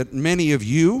But many of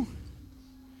you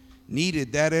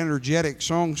needed that energetic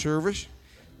song service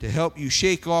to help you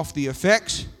shake off the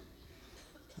effects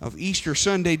of Easter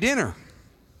Sunday dinner.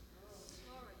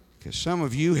 Because some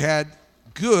of you had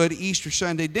good Easter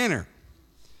Sunday dinner.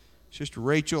 Sister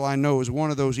Rachel, I know, is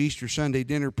one of those Easter Sunday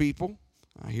dinner people.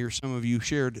 I hear some of you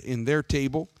shared in their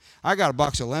table. I got a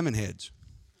box of lemon heads.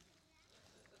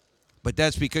 But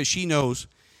that's because she knows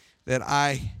that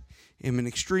I am an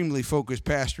extremely focused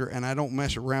pastor and I don't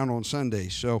mess around on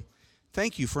Sundays. So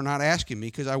thank you for not asking me,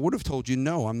 because I would have told you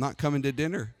no, I'm not coming to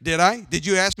dinner. Did I? Did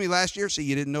you ask me last year? See,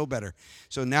 you didn't know better.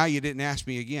 So now you didn't ask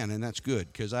me again, and that's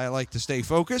good, because I like to stay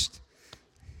focused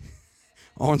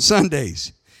on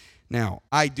Sundays. Now,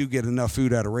 I do get enough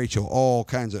food out of Rachel all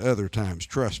kinds of other times,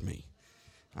 trust me.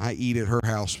 I eat at her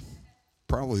house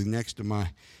probably next to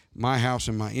my house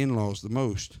and my in-laws the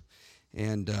most.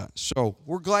 And so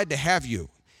we're glad to have you.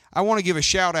 I want to give a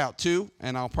shout out too,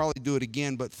 and I'll probably do it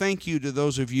again, but thank you to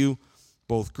those of you,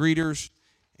 both greeters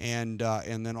and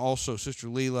then also Sister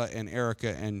Leela and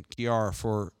Erica and Kiara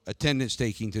for attendance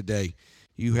taking today.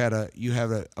 You have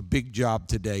a big job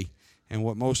today, and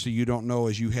what most of you don't know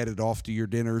as you headed off to your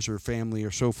dinners or family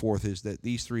or so forth is that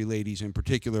these three ladies in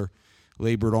particular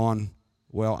labored on.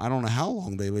 Well, I don't know how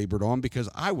long they labored on, because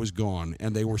I was gone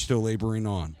and they were still laboring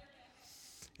on.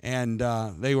 And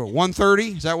they were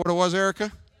 1:30. Is that what it was,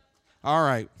 Erica? All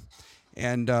right.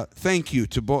 And thank you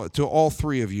to all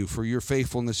three of you for your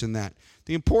faithfulness in that.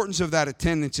 The importance of that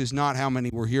attendance is not how many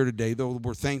were here today, though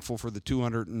we're thankful for the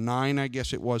 209, I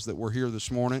guess it was, that were here this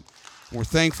morning. We're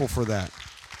thankful for that.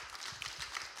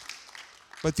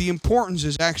 But the importance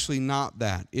is actually not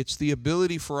that. It's the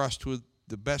ability for us to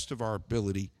the best of our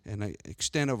ability and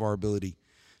extent of our ability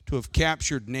to have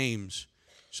captured names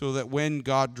so that when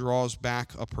God draws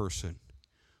back a person,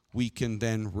 we can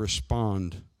then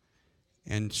respond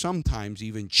and sometimes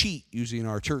even cheat using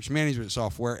our church management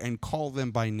software and call them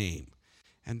by name.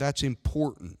 And that's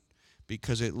important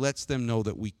because it lets them know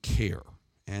that we care.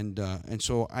 And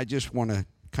so I just want to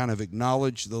kind of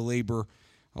acknowledge the labor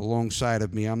alongside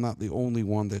of me. I'm not the only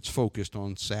one that's focused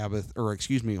on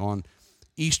on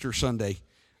Easter Sunday,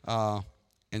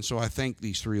 and so I thank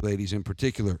these three ladies in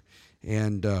particular,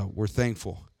 and we're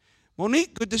thankful.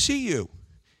 Monique, good to see you.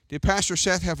 Did Pastor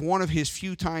Seth have one of his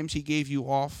few times he gave you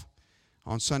off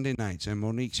on Sunday nights? And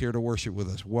Monique's here to worship with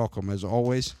us. Welcome, as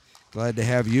always. Glad to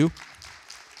have you.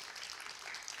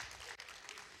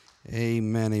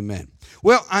 Amen, amen.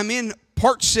 Well, I'm in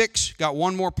part 6, got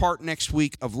one more part next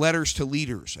week of Letters to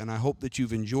Leaders, and I hope that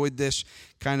you've enjoyed this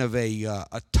kind of a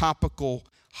topical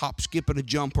hop, skip, and a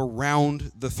jump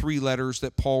around the 3 letters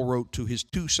that Paul wrote to his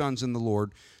 2 sons in the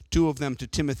Lord, 2 of them to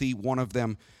Timothy, 1 of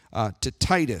them to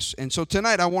Titus. And so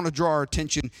tonight I want to draw our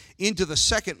attention into the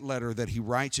 2nd letter that he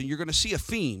writes, and you're going to see a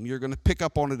theme. You're going to pick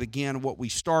up on it again, what we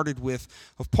started with,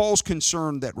 of Paul's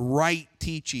concern that right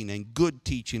teaching and good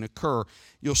teaching occur.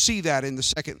 You'll see that in the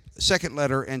second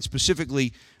letter, and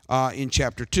specifically in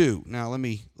chapter 2. Now let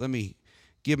me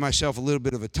give myself a little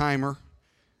bit of a timer,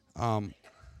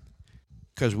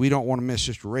 because we don't want to miss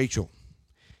Sister Rachel.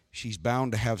 She's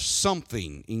bound to have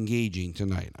something engaging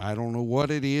tonight. I don't know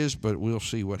what it is, but we'll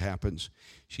see what happens.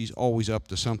 She's always up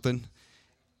to something.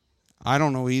 I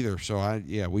don't know either. So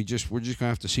we're just gonna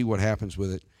have to see what happens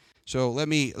with it. So let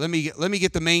me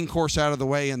get the main course out of the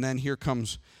way, and then here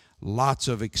comes lots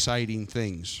of exciting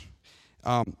things.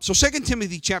 So 2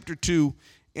 Timothy chapter 2,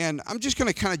 and I'm just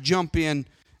gonna kind of jump in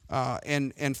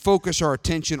and focus our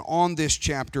attention on this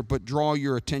chapter, but draw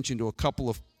your attention to a couple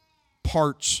of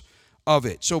parts of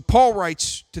it. So Paul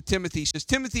writes to Timothy, he says,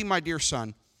 Timothy, my dear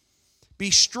son,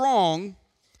 be strong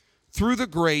through the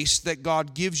grace that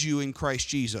God gives you in Christ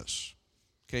Jesus.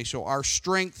 Okay, so our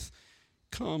strength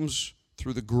comes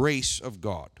through the grace of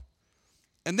God.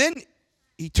 And then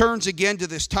he turns again to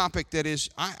this topic that is,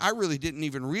 I really didn't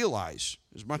even realize,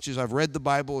 as much as I've read the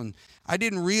Bible, and I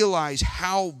didn't realize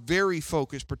how very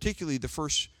focused, particularly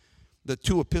the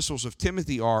 2 epistles of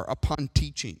Timothy are upon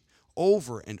teaching.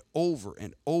 Over and over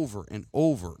and over and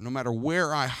over, no matter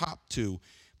where I hop to,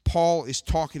 Paul is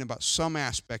talking about some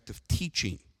aspect of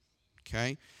teaching,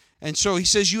 okay? And so he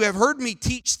says, you have heard me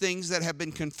teach things that have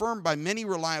been confirmed by many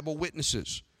reliable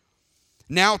witnesses.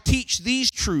 Now teach these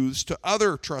truths to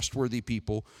other trustworthy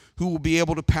people who will be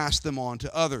able to pass them on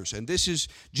to others. And this is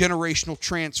generational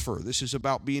transfer. This is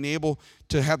about being able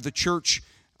to have the church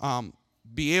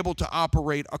be able to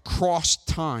operate across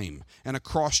time and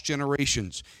across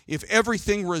generations. If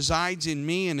everything resides in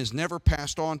me and is never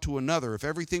passed on to another, if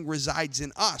everything resides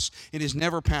in us and is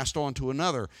never passed on to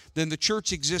another, then the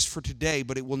church exists for today,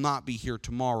 but it will not be here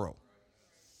tomorrow.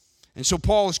 And so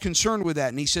Paul is concerned with that.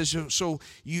 And he says,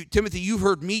 Timothy, you've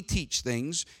heard me teach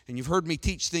things, and you've heard me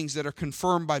teach things that are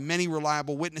confirmed by many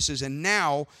reliable witnesses. And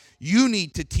now you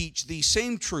need to teach these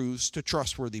same truths to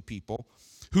trustworthy people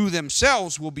who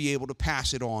themselves will be able to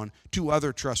pass it on to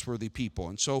other trustworthy people.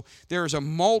 And so there is a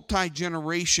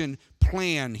multi-generation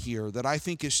plan here that I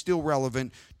think is still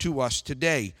relevant to us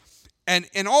today. And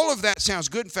all of that sounds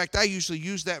good. In fact, I usually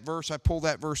use that verse. I pull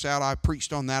that verse out. I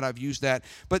preached on that. I've used that.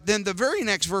 But then the very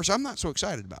next verse I'm not so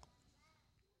excited about.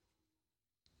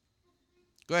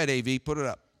 Go ahead, AV. Put it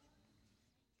up.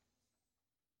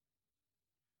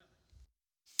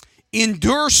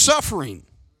 Endure suffering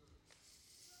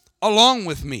along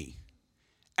with me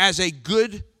as a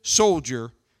good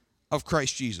soldier of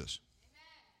Christ Jesus.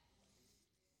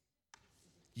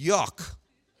 Yuck.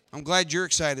 I'm glad you're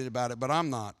excited about it, but I'm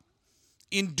not.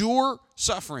 Endure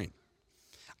suffering.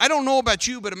 I don't know about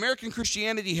you, but American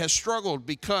Christianity has struggled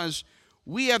because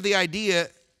we have the idea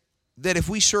that if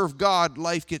we serve God,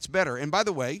 life gets better. And by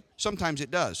the way, sometimes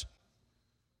it does.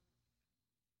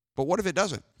 But what if it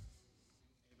doesn't?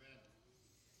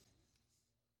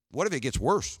 What if it gets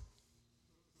worse?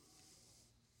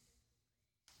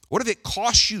 What if it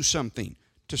costs you something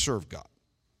to serve God?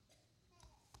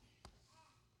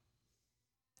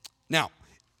 Now,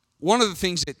 one of the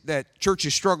things that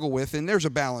churches struggle with, and there's a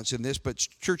balance in this, but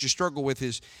churches struggle with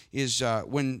is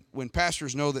when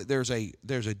pastors know that there's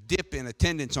a dip in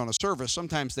attendance on a service,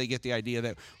 sometimes they get the idea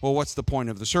that, well, what's the point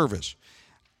of the service?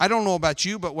 I don't know about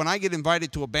you, but when I get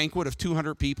invited to a banquet of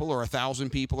 200 people or 1,000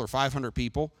 people or 500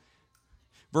 people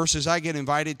versus I get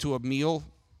invited to a meal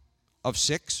of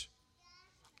 6,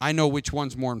 I know which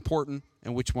one's more important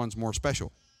and which one's more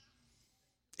special.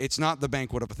 It's not the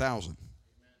banquet of 1,000.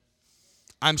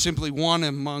 I'm simply one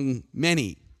among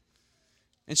many.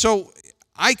 And so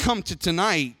I come to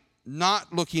tonight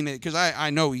not looking at, because I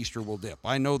know Easter will dip.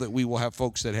 I know that we will have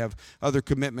folks that have other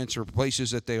commitments or places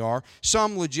that they are.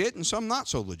 Some legit and some not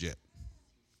so legit.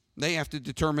 They have to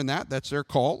determine that. That's their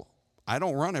call. I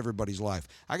don't run everybody's life.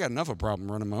 I got enough of a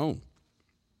problem running my own.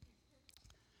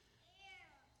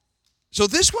 So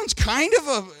this one's kind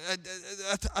of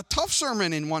a tough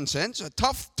sermon in one sense, a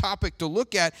tough topic to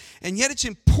look at, and yet it's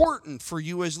important for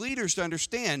you as leaders to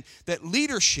understand that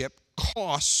leadership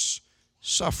costs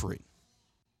suffering.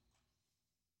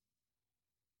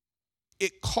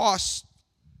 It costs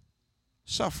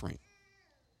suffering.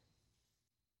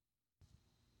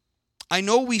 I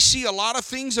know we see a lot of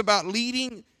things about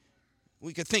leading.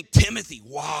 We could think, Timothy,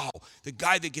 wow, the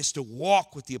guy that gets to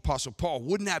walk with the Apostle Paul.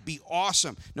 Wouldn't that be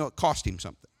awesome? No, it cost him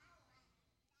something.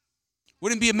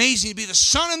 Wouldn't it be amazing to be the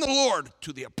son in the Lord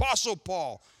to the Apostle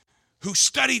Paul, who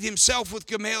studied himself with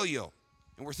Gamaliel?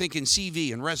 And we're thinking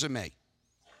CV and resume.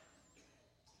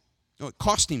 No, it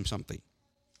cost him something.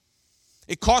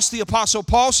 It cost the Apostle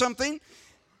Paul something,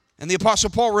 and the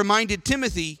Apostle Paul reminded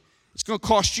Timothy, it's going to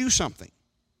cost you something.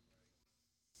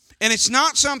 And it's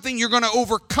not something you're going to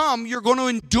overcome, you're going to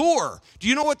endure. Do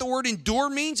you know what the word endure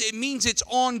means? It means it's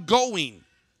ongoing.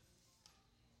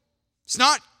 It's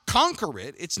not conquer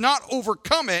it, it's not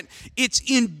overcome it, it's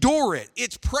endure it.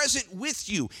 It's present with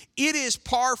you. It is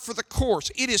par for the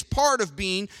course. It is part of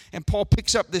being, and Paul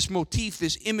picks up this motif,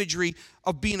 this imagery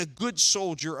of being a good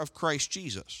soldier of Christ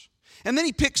Jesus. And then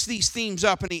he picks these themes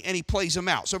up and he plays them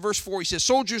out. So verse 4, he says,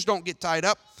 soldiers don't get tied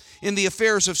up in the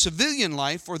affairs of civilian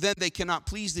life, for then they cannot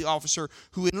please the officer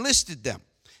who enlisted them.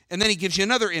 And then he gives you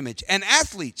another image. And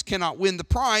athletes cannot win the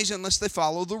prize unless they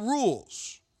follow the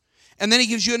rules. And then he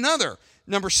gives you another,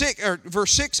 verse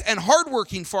 6, and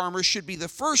hardworking farmers should be the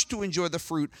first to enjoy the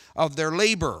fruit of their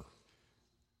labor.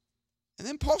 And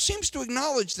then Paul seems to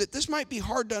acknowledge that this might be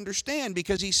hard to understand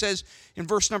because he says in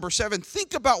verse number 7,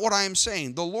 think about what I am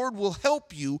saying. The Lord will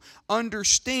help you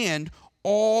understand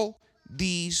all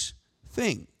these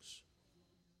things.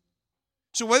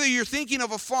 So whether you're thinking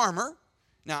of a farmer,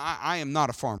 now I am not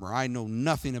a farmer. I know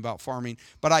nothing about farming,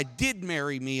 but I did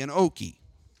marry me an Okie.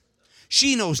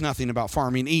 She knows nothing about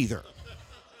farming either.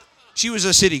 She was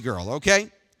a city girl,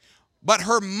 okay? But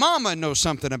her mama knows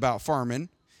something about farming,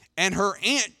 and her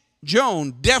Aunt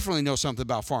Joan definitely knows something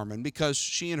about farming because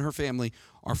she and her family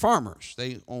are farmers.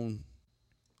 They own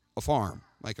a farm,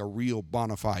 like a real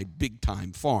bona fide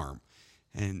big-time farm.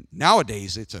 And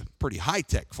nowadays, it's a pretty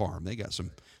high-tech farm. They got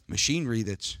some machinery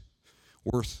that's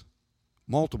worth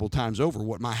multiple times over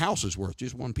what my house is worth,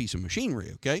 just one piece of machinery,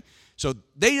 okay? So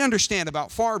they understand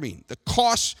about farming, the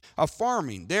costs of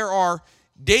farming. There are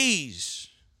days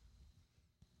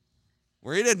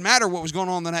where it didn't matter what was going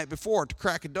on the night before, at the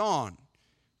crack of dawn.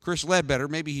 Chris Ledbetter,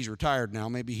 maybe he's retired now,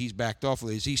 maybe he's backed off of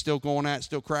it. Is he still going at it,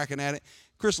 still cracking at it?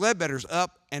 Chris Ledbetter's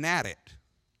up and at it,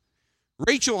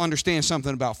 Rachel understands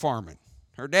something about farming.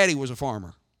 Her daddy was a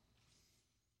farmer.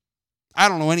 I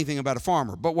don't know anything about a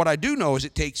farmer, but what I do know is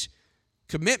it takes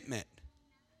commitment.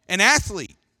 An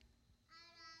athlete.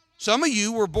 Some of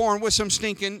you were born with some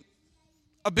stinking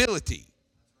ability.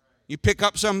 You pick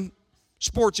up some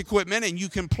sports equipment and you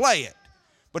can play it.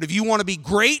 But if you want to be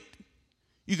great,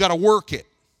 you got to work it.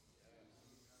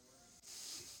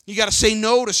 You got to say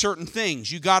no to certain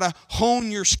things. You got to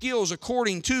hone your skills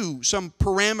according to some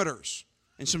parameters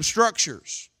and some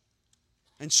structures.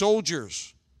 And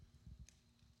soldiers,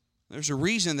 there's a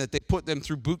reason that they put them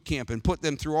through boot camp and put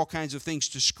them through all kinds of things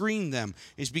to screen them,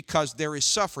 is because there is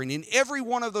suffering. In every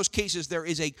one of those cases, there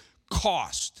is a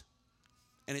cost,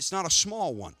 and it's not a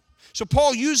small one. So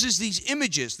Paul uses these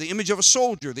images, the image of a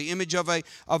soldier, the image of an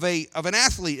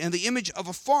athlete, and the image of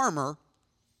a farmer,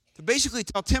 to basically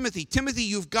tell Timothy,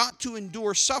 you've got to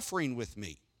endure suffering with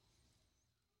me.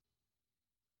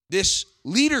 This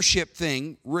leadership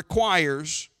thing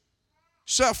requires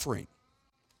suffering.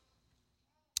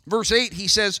 Verse 8, he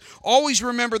says, always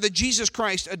remember that Jesus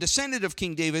Christ, a descendant of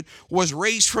King David, was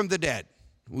raised from the dead.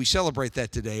 We celebrate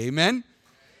that today, amen?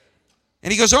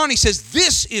 And he goes on, he says,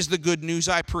 this is the good news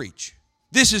I preach.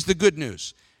 This is the good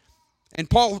news. And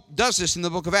Paul does this in the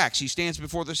book of Acts. He stands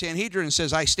before the Sanhedrin and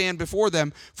says, I stand before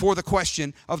them for the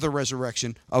question of the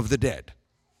resurrection of the dead.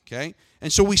 Okay?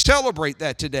 And so we celebrate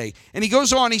that today. And he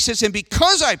goes on, he says, and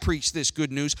because I preach this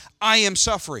good news, I am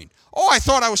suffering. Oh, I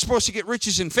thought I was supposed to get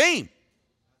riches and fame.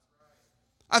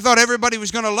 I thought everybody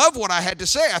was going to love what I had to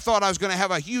say. I thought I was going to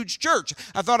have a huge church.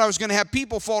 I thought I was going to have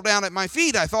people fall down at my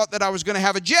feet. I thought that I was going to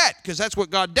have a jet, because that's what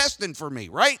God destined for me,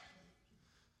 right?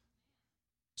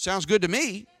 Sounds good to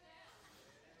me.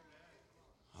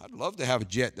 I'd love to have a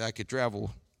jet that I could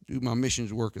travel, do my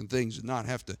missions work and things, and not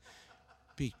have to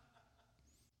be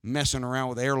messing around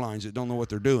with airlines that don't know what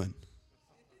they're doing.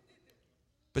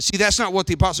 But see, that's not what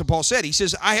the Apostle Paul said. He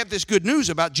says, I have this good news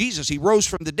about Jesus. He rose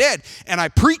from the dead, and I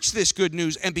preach this good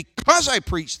news. And because I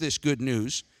preach this good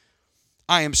news,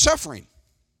 I am suffering.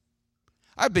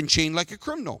 I've been chained like a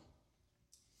criminal.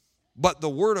 But the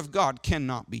Word of God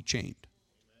cannot be chained.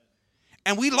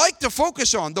 And we like to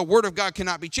focus on the Word of God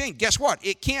cannot be chained. Guess what?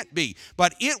 It can't be.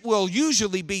 But it will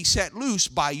usually be set loose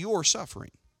by your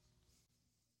suffering.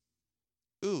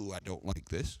 Ooh, I don't like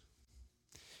this.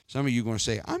 Some of you are going to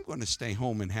say, I'm going to stay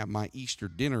home and have my Easter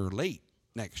dinner late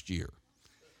next year.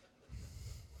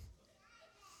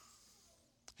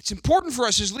 It's important for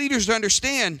us as leaders to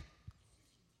understand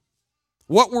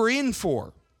what we're in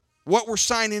for, what we're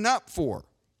signing up for.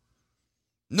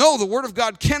 No, the Word of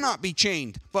God cannot be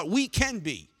chained, but we can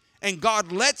be. And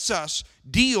God lets us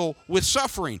deal with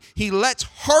suffering. He lets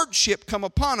hardship come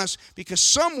upon us because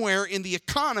somewhere in the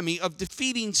economy of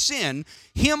defeating sin,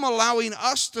 Him allowing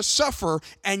us to suffer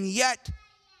and yet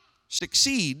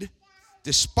succeed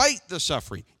despite the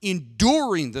suffering,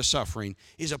 enduring the suffering,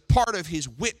 is a part of His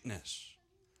witness.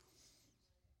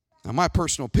 Now, my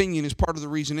personal opinion is part of the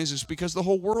reason is because the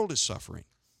whole world is suffering.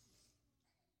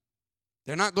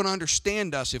 They're not going to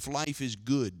understand us if life is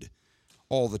good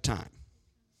all the time.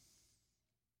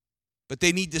 But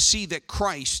they need to see that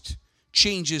Christ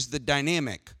changes the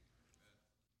dynamic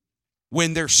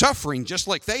when they're suffering just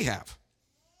like they have.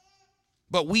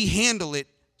 But we handle it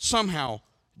somehow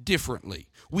differently.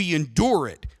 We endure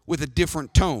it with a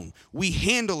different tone. We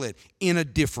handle it in a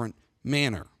different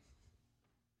manner.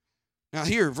 Now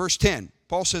here, verse 10,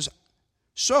 Paul says,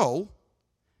 so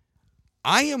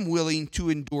I am willing to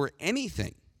endure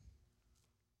anything.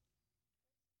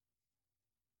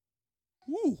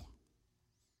 Woo.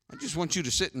 I just want you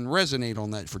to sit and resonate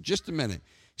on that for just a minute.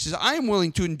 He says, I am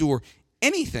willing to endure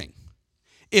anything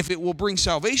if it will bring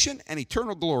salvation and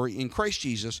eternal glory in Christ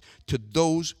Jesus to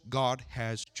those God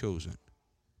has chosen.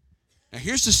 Now,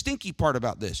 here's the stinky part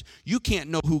about this. You can't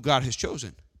know who God has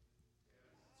chosen.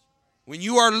 When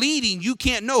you are leading, you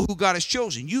can't know who God has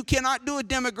chosen. You cannot do a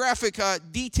demographic,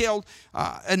 detailed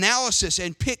analysis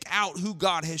and pick out who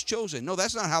God has chosen. No,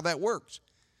 that's not how that works.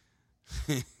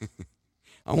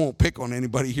 I won't pick on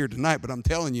anybody here tonight, but I'm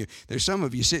telling you, there's some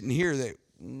of you sitting here that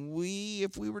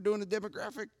if we were doing a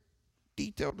demographic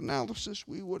detailed analysis,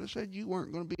 we would have said you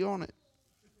weren't going to be on it.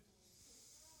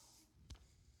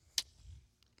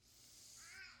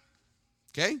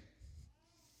 Okay?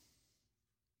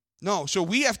 No, so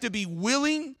we have to be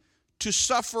willing to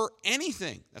suffer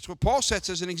anything. That's what Paul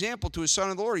sets as an example to his son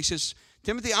in the Lord. He says,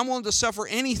 Timothy, I'm willing to suffer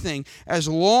anything as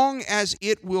long as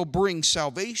it will bring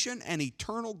salvation and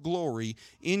eternal glory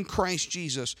in Christ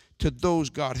Jesus to those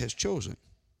God has chosen.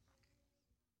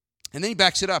 And then he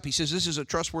backs it up. He says, this is a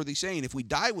trustworthy saying. If we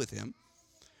die with Him,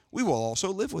 we will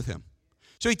also live with Him.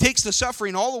 So he takes the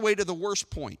suffering all the way to the worst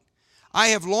point. I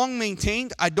have long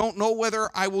maintained, I don't know whether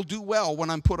I will do well when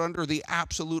I'm put under the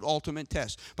absolute ultimate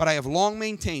test, but I have long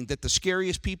maintained that the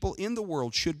scariest people in the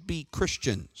world should be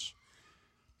Christians,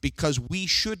 because we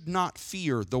should not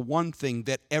fear the one thing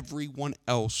that everyone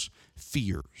else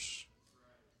fears,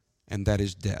 and that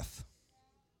is death.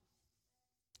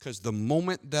 Because the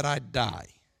moment that I die,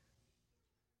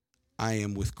 I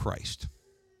am with Christ,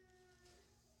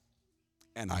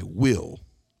 and I will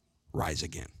rise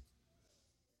again.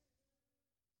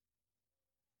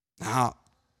 Now,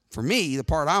 for me, the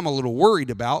part I'm a little worried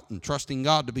about and trusting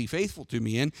God to be faithful to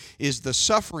me in is the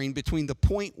suffering between the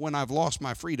point when I've lost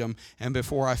my freedom and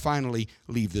before I finally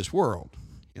leave this world.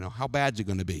 You know, how bad's it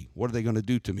going to be? What are they going to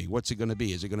do to me? What's it going to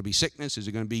be? Is it going to be sickness? Is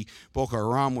it going to be Boko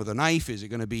Haram with a knife? Is it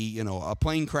going to be, a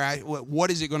plane crash? What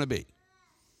is it going to be?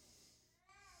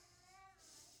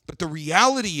 But the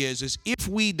reality is if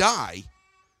we die,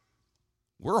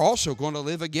 we're also going to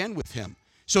live again with him.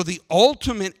 So the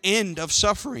ultimate end of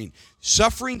suffering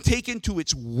taken to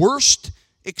its worst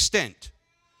extent,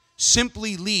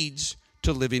 simply leads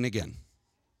to living again.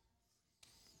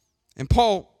 And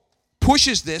Paul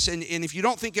pushes this, and if you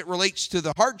don't think it relates to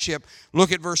the hardship,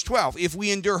 look at verse 12. If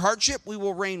we endure hardship, we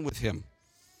will reign with him.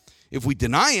 If we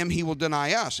deny him, he will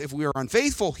deny us. If we are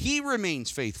unfaithful, he remains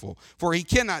faithful, for he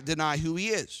cannot deny who he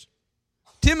is.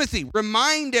 Timothy,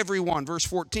 remind everyone, verse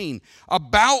 14,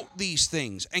 about these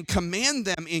things and command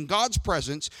them in God's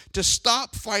presence to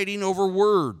stop fighting over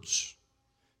words.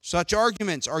 Such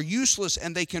arguments are useless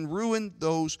and they can ruin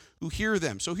those who hear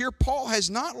them. So here Paul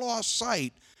has not lost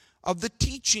sight of the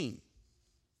teaching.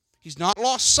 He's not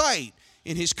lost sight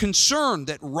in his concern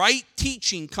that right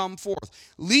teaching come forth.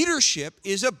 Leadership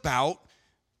is about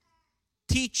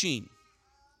teaching.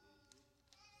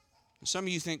 Some of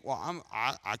you think, well,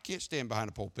 I can't stand behind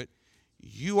a pulpit.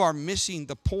 You are missing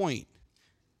the point.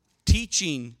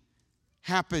 Teaching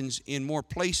happens in more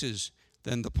places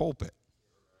than the pulpit.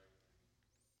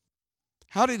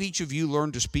 How did each of you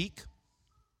learn to speak?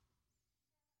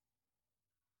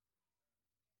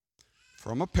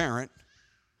 From a parent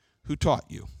who taught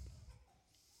you.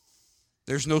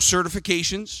 There's no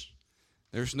certifications.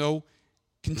 There's no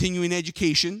continuing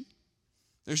education.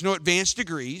 There's no advanced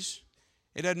degrees.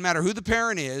 It doesn't matter who the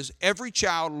parent is. Every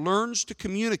child learns to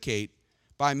communicate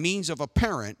by means of a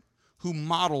parent who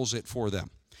models it for them.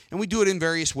 And we do it in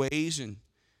various ways,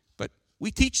 but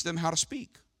we teach them how to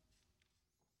speak.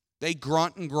 They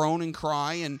grunt and groan and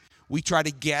cry, and we try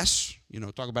to guess.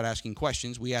 Talk about asking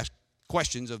questions. We ask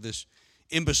questions of this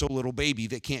imbecile little baby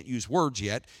that can't use words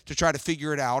yet to try to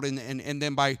figure it out, and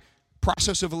then by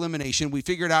process of elimination, we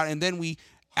figure it out, and then we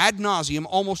ad nauseum,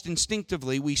 almost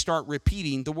instinctively, we start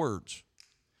repeating the words.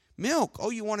 Milk. Oh,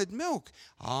 you wanted milk.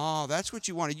 Oh, that's what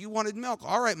you wanted. You wanted milk.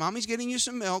 All right, Mommy's getting you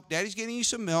some milk. Daddy's getting you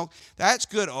some milk. That's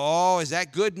good. Oh, is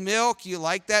that good milk? You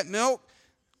like that milk?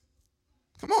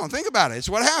 Come on, think about it. It's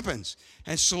what happens.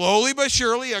 And slowly but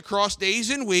surely, across days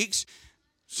and weeks,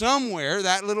 somewhere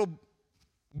that little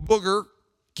booger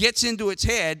gets into its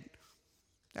head,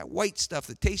 that white stuff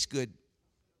that tastes good.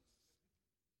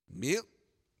 Milk.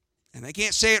 And they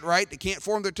can't say it right. They can't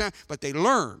form their tongue, but they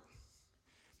learn.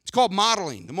 It's called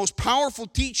modeling. The most powerful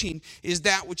teaching is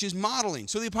that which is modeling.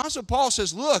 So the Apostle Paul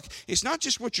says, look, it's not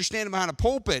just what you're standing behind a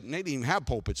pulpit, and they didn't even have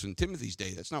pulpits in Timothy's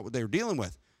day. That's not what they were dealing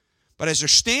with. But as they're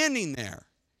standing there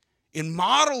in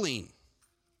modeling,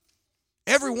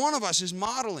 every one of us is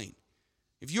modeling.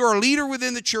 If you're a leader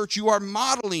within the church, you are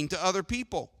modeling to other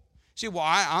people. See, well,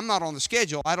 I'm not on the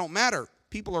schedule. I don't matter.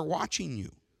 People are watching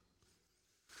you.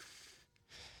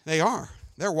 They are.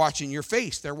 They're watching your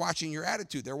face. They're watching your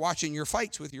attitude. They're watching your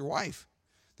fights with your wife.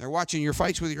 They're watching your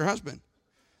fights with your husband.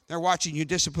 They're watching you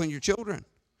discipline your children.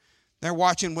 They're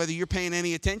watching whether you're paying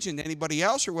any attention to anybody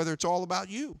else or whether it's all about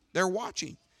you. They're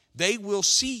watching. They will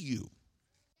see you.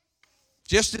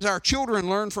 Just as our children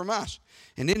learn from us.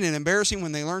 And isn't it embarrassing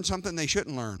when they learn something they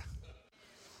shouldn't learn?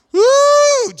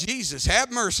 Woo! Jesus,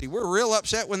 have mercy. We're real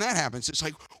upset when that happens. It's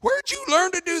like, where'd you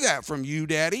learn to do that from, you,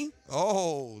 Daddy?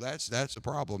 Oh, that's a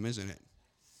problem, isn't it?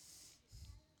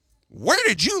 Where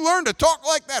did you learn to talk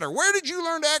like that? Or where did you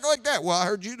learn to act like that? Well, I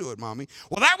heard you do it, Mommy.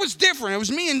 Well, that was different. It was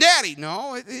me and Daddy.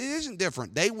 No, it isn't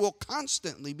different. They will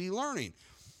constantly be learning.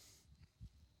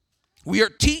 We are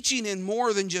teaching in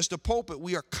more than just a pulpit.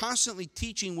 We are constantly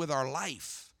teaching with our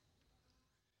life.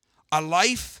 A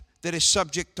life that is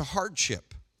subject to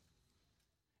hardship.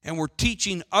 And we're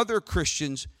teaching other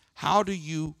Christians, how do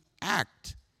you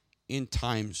act in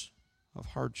times of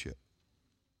hardship?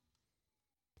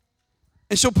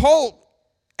 And so Paul,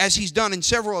 as he's done in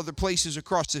several other places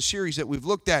across this series that we've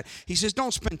looked at, he says,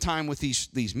 don't spend time with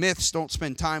these myths. Don't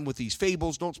spend time with these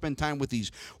fables. Don't spend time with these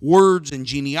words and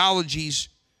genealogies.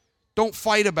 Don't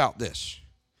fight about this.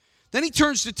 Then he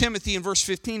turns to Timothy in verse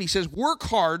 15. He says, work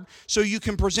hard so you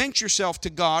can present yourself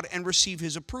to God and receive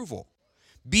his approval.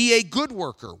 Be a good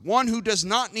worker, one who does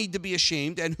not need to be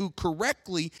ashamed and who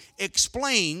correctly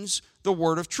explains the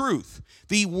word of truth.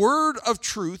 The word of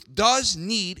truth does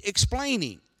need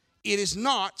explaining. It is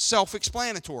not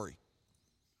self-explanatory.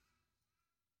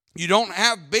 You don't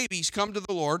have babies come to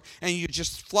the Lord and you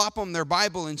just flop them their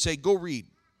Bible and say, go read.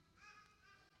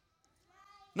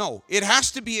 No, it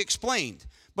has to be explained.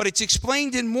 But it's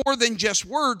explained in more than just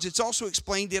words. It's also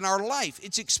explained in our life.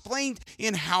 It's explained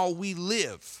in how we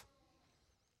live.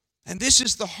 And this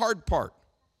is the hard part.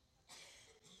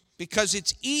 Because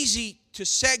it's easy to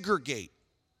segregate.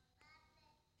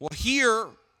 Well, here,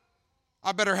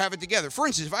 I better have it together. For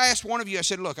instance, if I asked one of you, I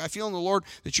said, look, I feel in the Lord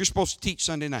that you're supposed to teach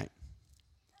Sunday night.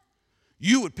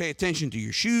 You would pay attention to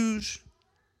your shoes.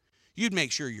 You'd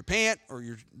make sure your pant or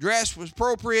your dress was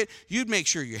appropriate. You'd make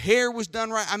sure your hair was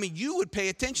done right. I mean, you would pay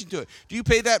attention to it. Do you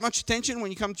pay that much attention when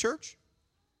you come to church?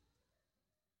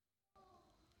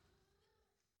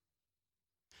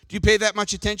 Do you pay that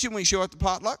much attention when you show up at the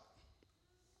potluck?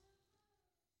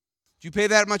 Do you pay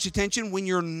that much attention when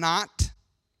you're not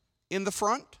in the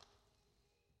front?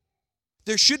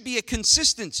 There should be a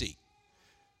consistency.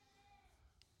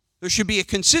 There should be a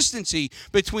consistency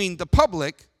between the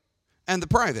public and the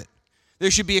private. There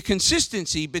should be a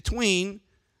consistency between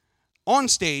on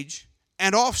stage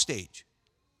and off stage.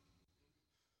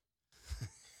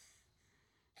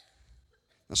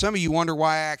 Now, some of you wonder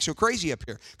why I act so crazy up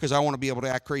here, because I want to be able to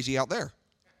act crazy out there.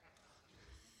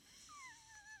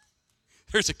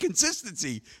 There's a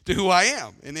consistency to who I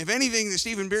am. And if anything that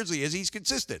Stephen Beardsley is, he's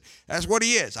consistent. That's what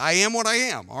he is. I am what I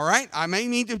am, all right? I may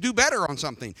need to do better on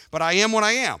something, but I am what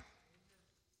I am.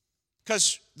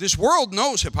 Because this world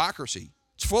knows hypocrisy.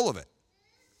 It's full of it.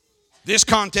 This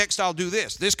context, I'll do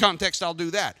this. This context, I'll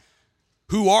do that.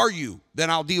 Who are you?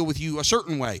 Then I'll deal with you a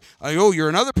certain way. Oh, you're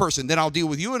another person. Then I'll deal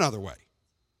with you another way.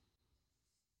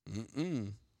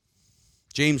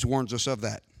 James warns us of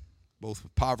that, both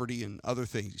with poverty and other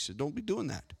things. He said, don't be doing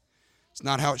that. It's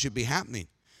not how it should be happening.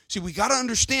 See, we got to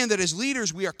understand that as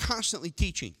leaders, we are constantly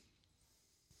teaching.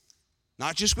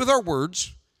 Not just with our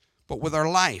words, but with our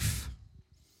life.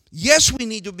 Yes, we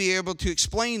need to be able to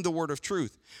explain the word of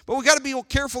truth. But we got to be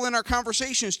careful in our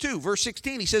conversations too. Verse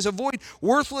 16, he says, avoid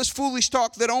worthless, foolish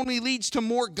talk that only leads to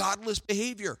more godless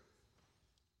behavior.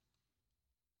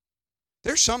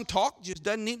 There's some talk that just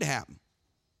doesn't need to happen.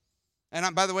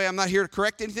 And by the way, I'm not here to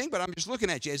correct anything, but I'm just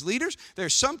looking at you. As leaders,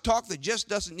 there's some talk that just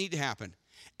doesn't need to happen.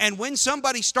 And when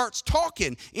somebody starts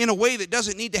talking in a way that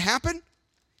doesn't need to happen,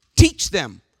 teach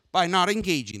them by not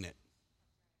engaging it.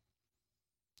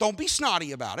 Don't be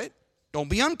snotty about it. Don't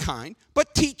be unkind,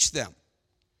 but teach them.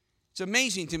 It's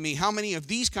amazing to me how many of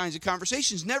these kinds of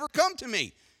conversations never come to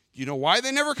me. You know why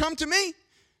they never come to me?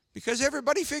 Because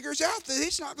everybody figures out that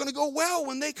it's not going to go well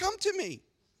when they come to me.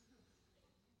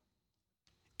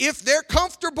 If they're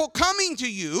comfortable coming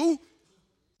to you,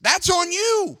 that's on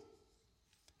you.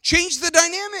 Change the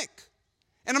dynamic.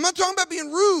 And I'm not talking about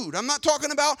being rude. I'm not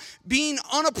talking about being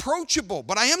unapproachable.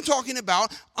 But I am talking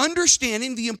about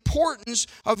understanding the importance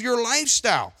of your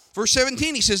lifestyle. Verse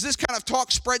 17, he says, this kind of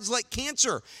talk spreads like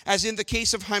cancer, as in the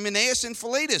case of Hymenaeus and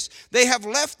Philetus. They have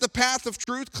left the path of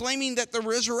truth, claiming that the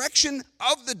resurrection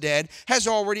of the dead has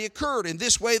already occurred. In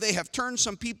this way, they have turned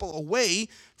some people away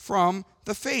from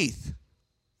the faith.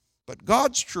 But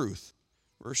God's truth,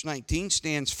 verse 19,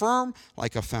 stands firm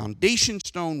like a foundation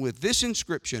stone with this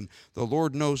inscription: the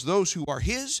Lord knows those who are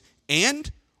his,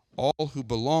 and all who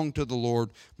belong to the Lord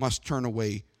must turn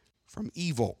away from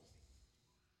evil.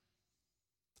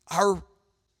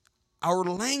 Our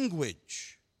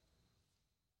language,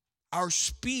 our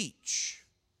speech,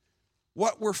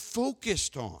 what we're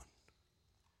focused on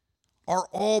are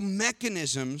all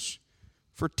mechanisms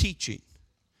for teaching.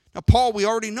 Now, Paul, we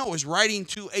already know, is writing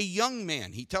to a young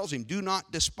man. He tells him, do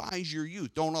not despise your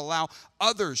youth. Don't allow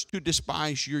others to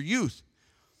despise your youth.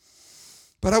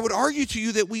 But I would argue to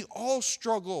you that we all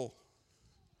struggle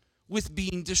with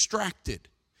being distracted.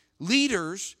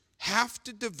 Leaders have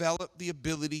to develop the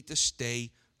ability to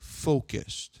stay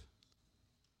focused.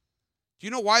 Do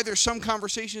you know why there's some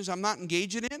conversations I'm not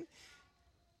engaging in?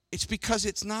 It's because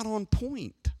it's not on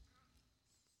point.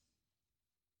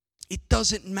 It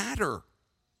doesn't matter.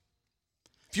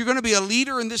 If you're going to be a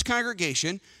leader in this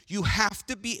congregation, you have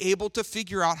to be able to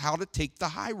figure out how to take the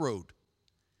high road.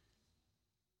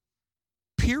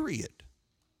 Period.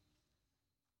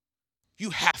 You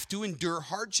have to endure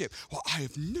hardship. Well, I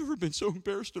have never been so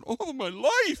embarrassed in all of my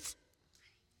life.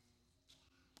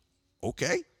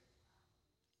 Okay.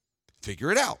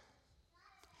 Figure it out.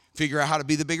 Figure out how to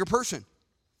be the bigger person.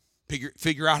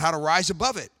 Figure out how to rise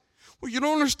above it. Well, you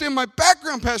don't understand my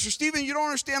background, Pastor Stephen. You don't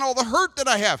understand all the hurt that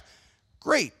I have.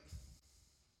 Great.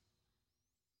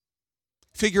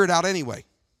 Figure it out anyway.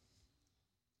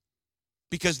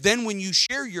 Because then when you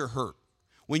share your hurt,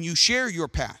 when you share your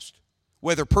past,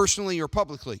 whether personally or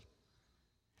publicly,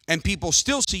 and people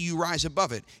still see you rise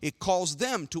above it, it calls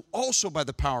them to also, by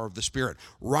the power of the Spirit,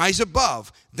 rise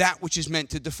above that which is meant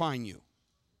to define you.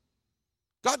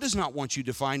 God does not want you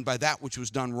defined by that which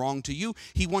was done wrong to you.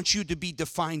 He wants you to be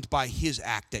defined by His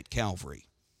act at Calvary.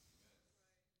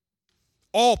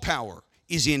 All power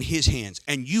is in His hands,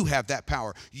 and you have that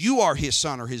power. You are His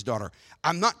son or His daughter.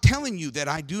 I'm not telling you that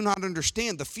I do not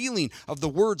understand the feeling of the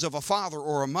words of a father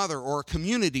or a mother or a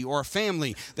community or a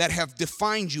family that have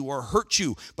defined you or hurt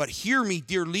you. But hear me,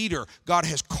 dear leader, God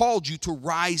has called you to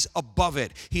rise above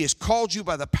it. He has called you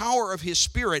by the power of His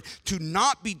Spirit to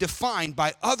not be defined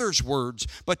by others' words,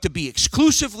 but to be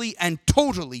exclusively and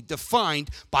totally defined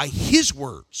by His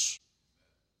words,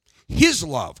 His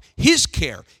love, His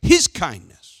care, His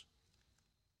kindness.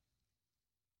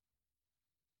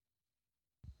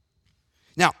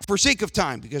 Now, for sake of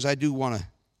time, because I do want to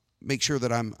make sure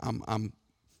that I'm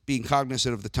being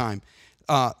cognizant of the time.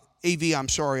 AV, I'm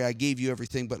sorry I gave you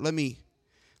everything, but let me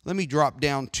drop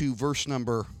down to verse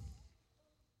number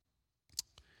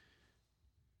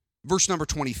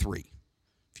 23.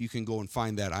 If you can go and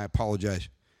find that, I apologize.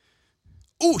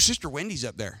 Oh, Sister Wendy's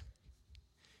up there.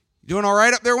 You doing all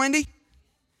right up there, Wendy?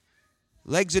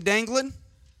 Legs a dangling?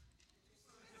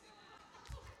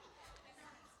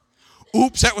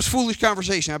 Oops, that was foolish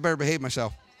conversation. I better behave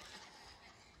myself.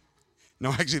 No,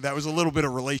 actually, that was a little bit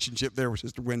of relationship there with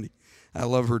Sister Wendy. I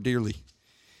love her dearly.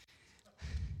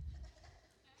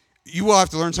 You will have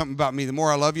to learn something about me. The more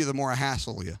I love you, the more I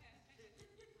hassle you.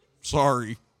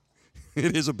 Sorry.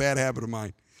 It is a bad habit of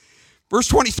mine. Verse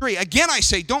 23, again I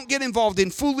say, don't get involved in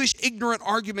foolish, ignorant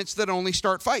arguments that only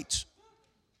start fights.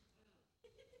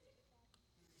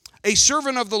 A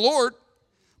servant of the Lord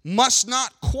must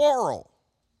not quarrel.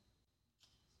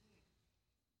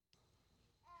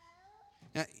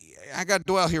 Now, I got to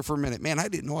dwell here for a minute. Man, I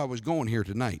didn't know I was going here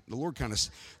tonight. The Lord kind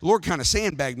of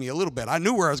sandbagged me a little bit. I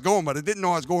knew where I was going, but I didn't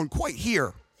know I was going quite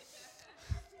here.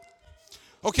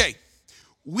 Okay,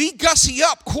 we gussy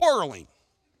up quarreling.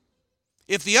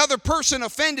 If the other person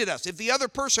offended us, if the other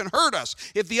person hurt us,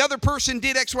 if the other person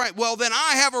did X, Y, well, then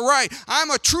I have a right.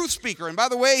 I'm a truth speaker. And by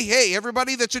the way, hey,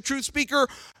 everybody that's a truth speaker,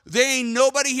 there ain't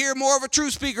nobody here more of a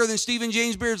truth speaker than Stephen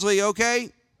James Beardsley, okay?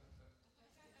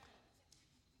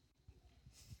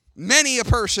 Many a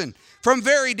person from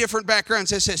very different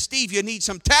backgrounds that says, Steve, you need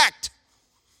some tact.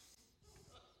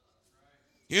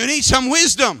 You need some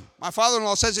wisdom. My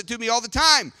father-in-law says it to me all the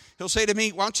time. He'll say to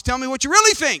me, why don't you tell me what you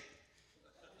really think?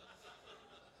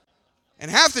 And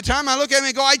half the time I look at him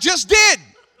and go, I just did.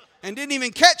 And didn't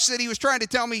even catch that he was trying to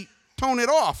tell me, tone it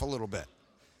off a little bit.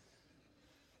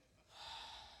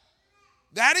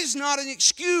 That is not an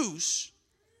excuse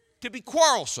to be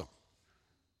quarrelsome.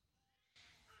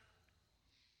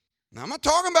 Now, I'm not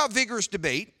talking about vigorous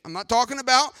debate. I'm not talking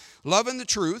about loving the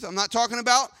truth. I'm not talking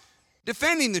about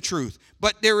defending the truth.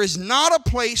 But there is not a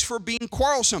place for being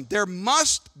quarrelsome. There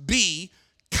must be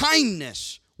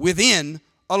kindness within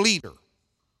a leader.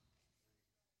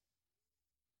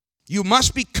 You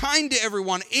must be kind to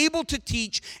everyone, able to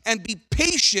teach, and be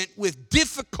patient with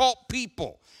difficult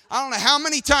people. I don't know how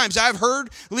many times I've heard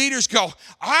leaders go,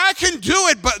 I can do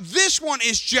it, but this one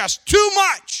is just too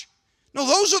much. No,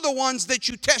 those are the ones that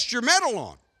you test your mettle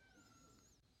on.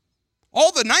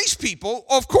 All the nice people,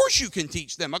 of course you can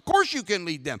teach them. Of course you can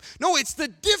lead them. No, it's the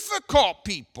difficult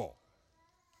people.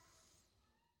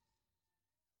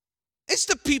 It's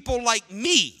the people like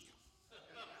me.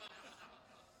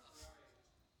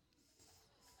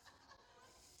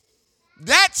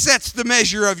 That sets the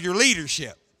measure of your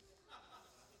leadership.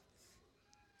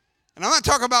 And I'm not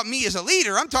talking about me as a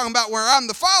leader. I'm talking about where I'm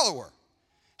the follower.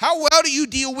 How well do you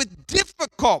deal with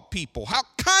difficult people? How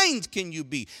kind can you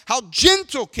be? How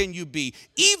gentle can you be,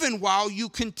 even while you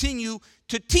continue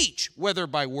to teach, whether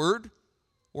by word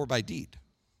or by deed?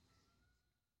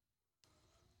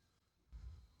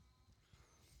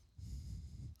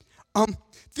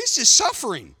 This is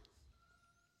suffering.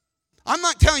 I'm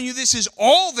not telling you this is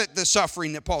all that the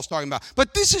suffering that Paul's talking about,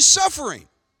 but this is suffering.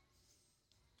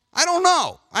 I don't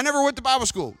know. I never went to Bible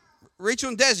school. Rachel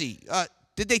and Desi,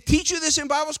 did they teach you this in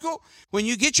Bible school? When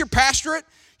you get your pastorate,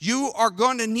 you are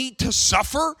going to need to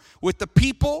suffer with the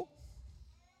people.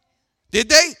 Did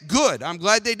they? Good. I'm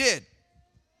glad they did.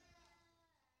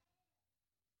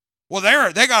 Well,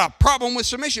 they got a problem with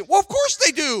submission. Well, of course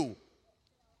they do.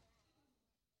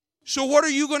 So what are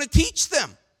you going to teach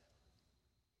them?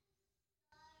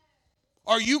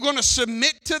 Are you going to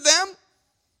submit to them?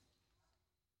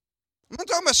 I'm not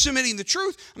talking about submitting the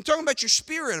truth. I'm talking about your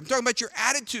spirit. I'm talking about your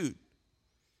attitude.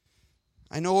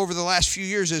 I know over the last few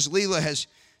years as Leela has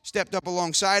stepped up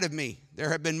alongside of me, there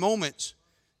have been moments,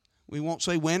 we won't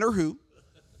say when or who,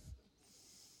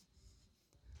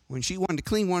 when she wanted to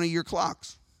clean one of your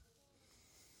clocks.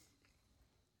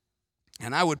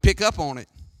 And I would pick up on it.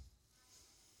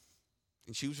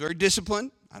 And she was very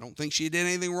disciplined. I don't think she did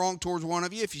anything wrong towards one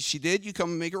of you. If she did, you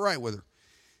come and make it right with her.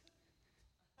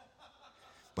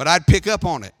 But I'd pick up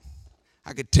on it.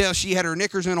 I could tell she had her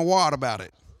knickers in a wad about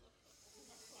it.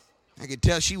 I could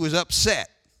tell she was upset.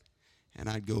 And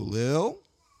I'd go, Lil,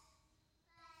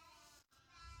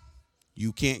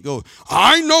 you can't go,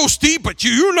 I know, Steve, but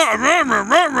you're not.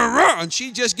 And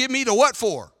she'd just give me the what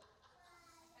for.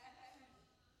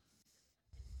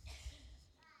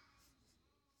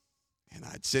 And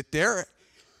I'd sit there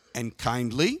and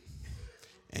kindly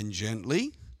and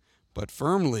gently but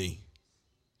firmly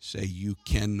say, you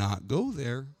cannot go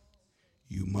there.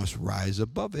 You must rise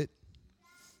above it.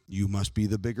 You must be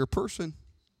the bigger person.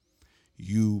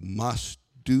 You must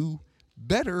do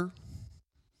better.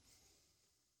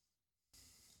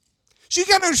 So you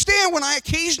got to understand, when I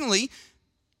occasionally,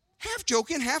 half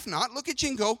joking, half not, look at you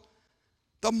and go,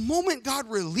 the moment God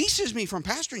releases me from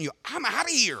pastoring you, I'm out of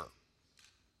here.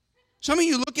 Some of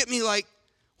you look at me like,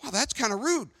 wow, that's kind of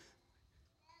rude.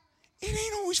 It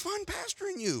ain't always fun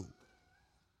pastoring you.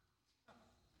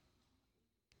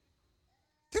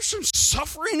 There's some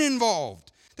suffering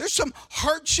involved. There's some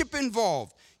hardship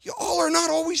involved. You all are not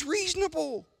always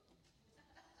reasonable.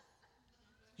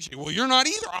 You say, well, you're not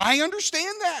either. I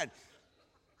understand that.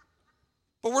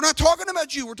 But we're not talking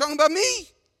about you. We're talking about me.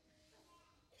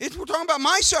 We're talking about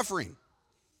my suffering.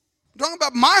 We're talking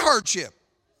about my hardship.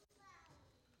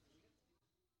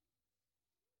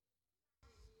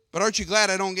 But aren't you glad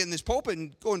I don't get in this pulpit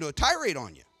and go into a tirade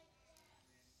on you?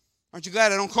 Aren't you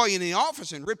glad I don't call you in the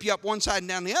office and rip you up one side and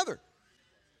down the other?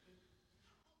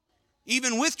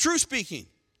 Even with truth speaking,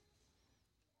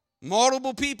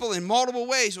 multiple people in multiple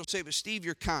ways will say, but Steve,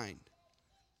 you're kind.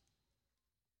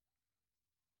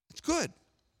 It's good.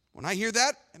 When I hear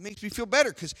that, it makes me feel better,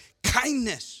 because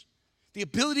kindness, the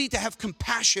ability to have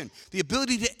compassion, the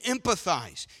ability to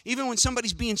empathize, even when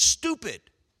somebody's being stupid,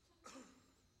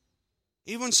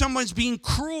 even when someone's being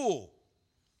cruel,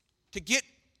 to get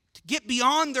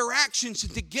beyond their actions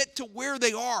and to get to where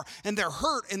they are and their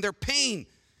hurt and their pain.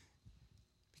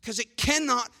 Because it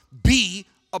cannot be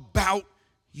about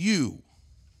you.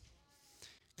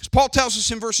 Because Paul tells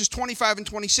us in verses 25 and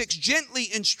 26, gently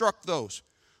instruct those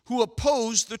who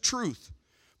oppose the truth.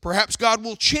 Perhaps God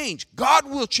will change. God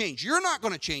will change. You're not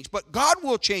going to change, but God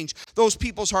will change those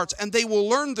people's hearts, and they will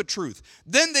learn the truth.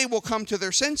 Then they will come to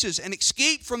their senses and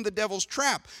escape from the devil's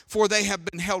trap, for they have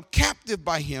been held captive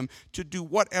by him to do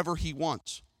whatever he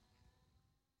wants.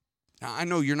 Now, I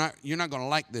know you're not going to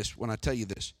like this when I tell you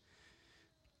this.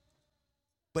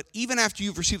 But even after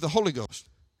you've received the Holy Ghost,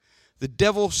 the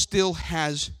devil still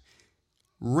has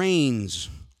reins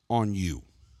on you.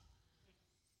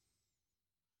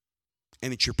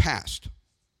 And it's your past.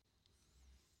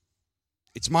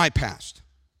 It's my past.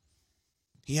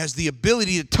 He has the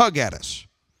ability to tug at us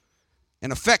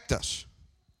and affect us.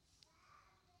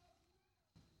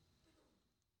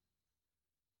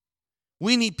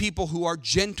 We need people who are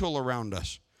gentle around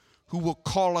us, who will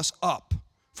call us up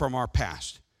from our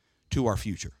past to our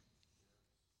future.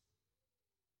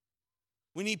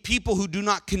 We need people who do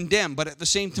not condemn, but at the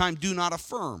same time do not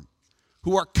affirm,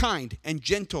 who are kind and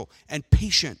gentle and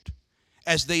patient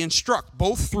as they instruct,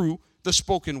 both through the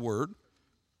spoken word,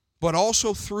 but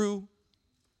also through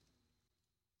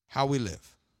how we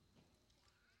live.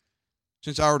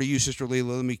 Since I already used Sister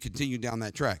Leila, let me continue down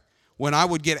that track. When I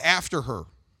would get after her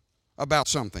about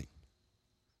something,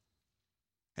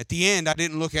 at the end, I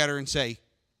didn't look at her and say,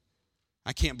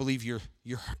 I can't believe you're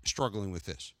struggling with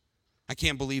this. I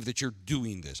can't believe that you're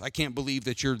doing this. I can't believe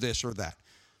that you're this or that.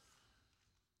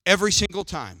 Every single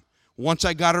time, once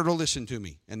I got her to listen to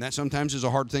me, and that sometimes is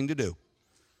a hard thing to do,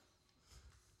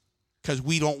 because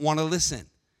we don't want to listen.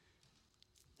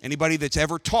 Anybody that's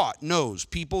ever taught knows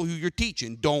people who you're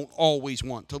teaching don't always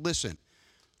want to listen.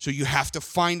 So you have to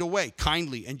find a way,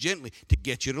 kindly and gently, to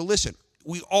get you to listen.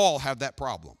 We all have that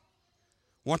problem.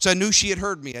 Once I knew she had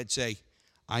heard me, I'd say,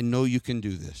 I know you can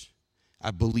do this.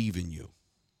 I believe in you.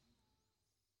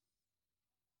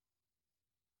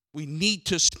 We need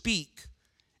to speak,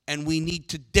 and we need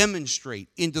to demonstrate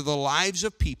into the lives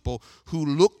of people who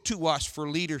look to us for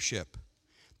leadership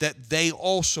that they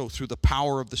also, through the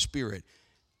power of the Spirit,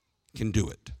 can do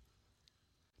it.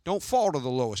 Don't fall to the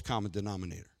lowest common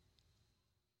denominator.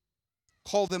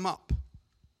 Call them up.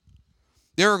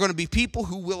 There are going to be people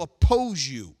who will oppose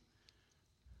you.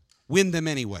 Win them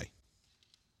anyway.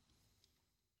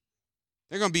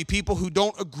 There are going to be people who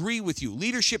don't agree with you.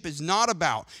 Leadership is not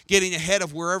about getting ahead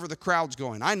of wherever the crowd's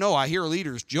going. I know I hear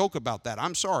leaders joke about that.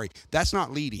 I'm sorry. That's not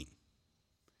leading.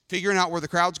 Figuring out where the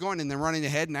crowd's going and then running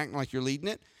ahead and acting like you're leading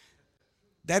it,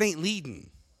 that ain't leading.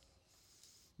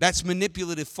 That's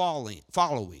manipulative following.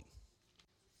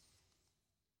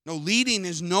 No, leading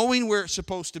is knowing where it's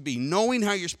supposed to be, knowing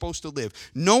how you're supposed to live,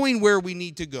 knowing where we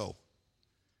need to go.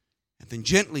 And then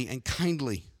gently and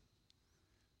kindly,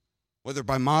 whether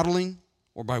by modeling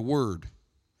or by word,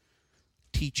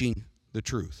 teaching the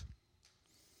truth.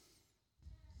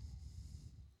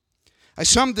 I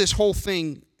summed this whole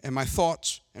thing and my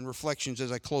thoughts and reflections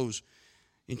as I close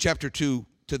in chapter 2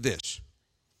 to this.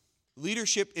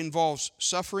 Leadership involves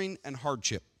suffering and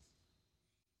hardship,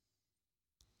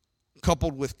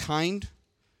 coupled with kind,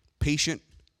 patient,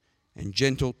 and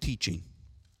gentle teaching.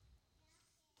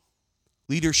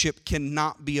 Leadership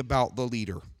cannot be about the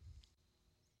leader,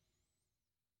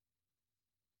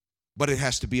 but it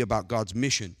has to be about God's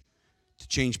mission to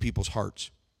change people's hearts,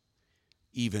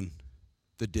 even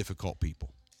the difficult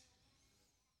people.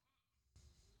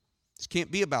 This can't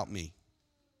be about me,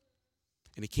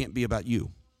 and it can't be about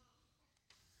you.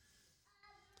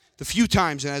 The few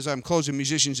times, and as I'm closing,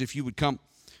 musicians, if you would come,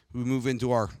 we move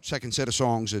into our second set of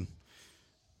songs. And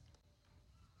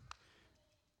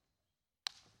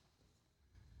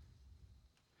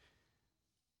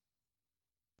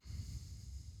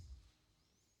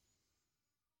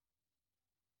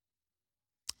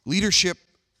leadership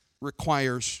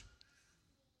requires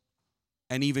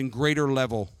an even greater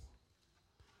level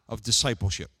of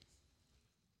discipleship.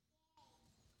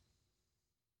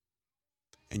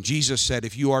 And Jesus said,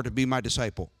 if you are to be my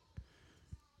disciple,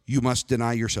 you must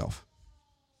deny yourself.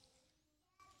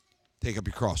 Take up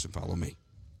your cross and follow me.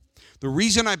 The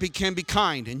reason I can be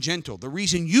kind and gentle, the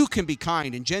reason you can be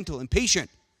kind and gentle and patient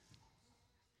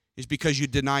is because you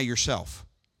deny yourself.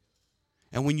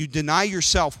 And when you deny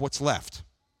yourself, what's left?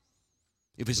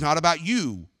 If it's not about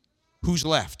you, who's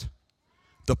left?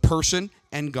 The person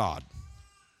and God.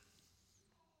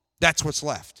 That's what's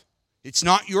left. It's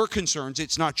not your concerns.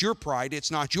 It's not your pride.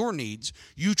 It's not your needs.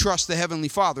 You trust the Heavenly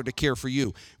Father to care for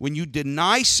you. When you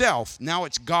deny self, now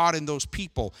it's God and those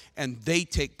people, and they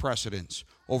take precedence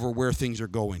over where things are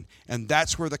going. And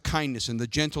that's where the kindness and the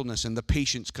gentleness and the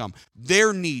patience come.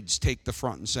 Their needs take the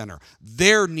front and center.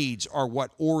 Their needs are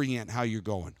what orient how you're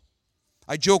going.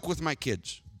 I joke with my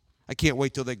kids. I can't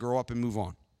wait till they grow up and move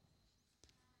on.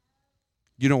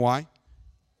 You know why?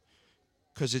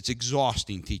 Because it's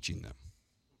exhausting teaching them.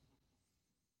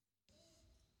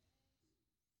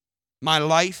 My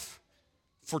life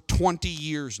for 20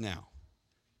 years now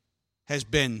has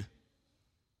been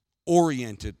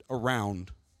oriented around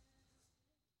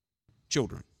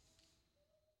children.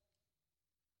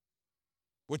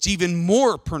 What's even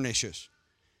more pernicious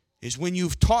is when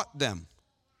you've taught them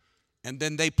and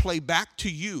then they play back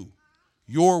to you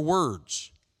your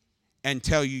words and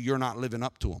tell you you're not living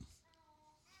up to them.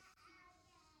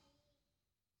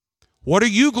 What are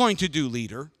you going to do,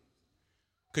 leader?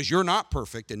 Because you're not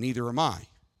perfect and neither am I.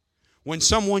 When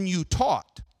someone you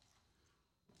taught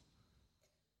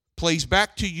plays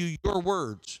back to you your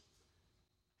words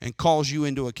and calls you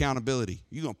into accountability,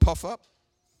 you going to puff up?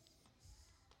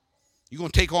 You going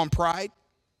to take on pride?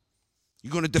 You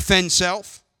going to defend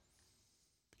self?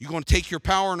 You going to take your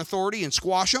power and authority and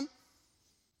squash them?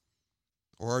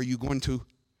 Or are you going to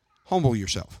humble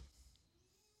yourself?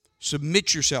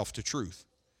 Submit yourself to truth.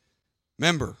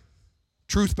 Remember,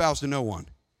 truth bows to no one.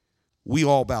 We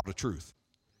all bow to truth.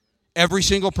 Every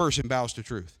single person bows to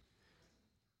truth.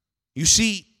 You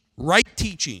see, right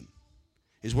teaching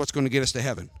is what's going to get us to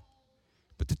heaven.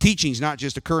 But the teaching is not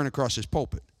just occurring across this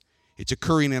pulpit. It's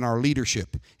occurring in our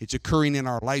leadership. It's occurring in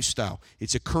our lifestyle.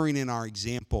 It's occurring in our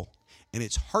example. And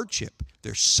it's hardship.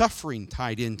 There's suffering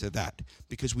tied into that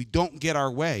because we don't get our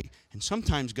way. And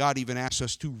sometimes God even asks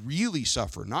us to really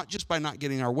suffer, not just by not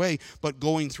getting our way, but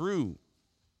going through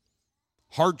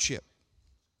hardship,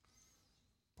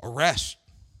 arrest,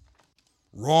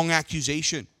 wrong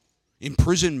accusation,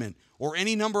 imprisonment, or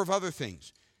any number of other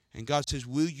things. And God says,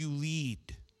 will you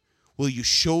lead? Will you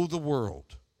show the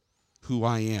world who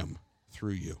I am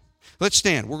through you? Let's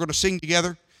stand. We're going to sing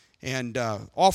together. And all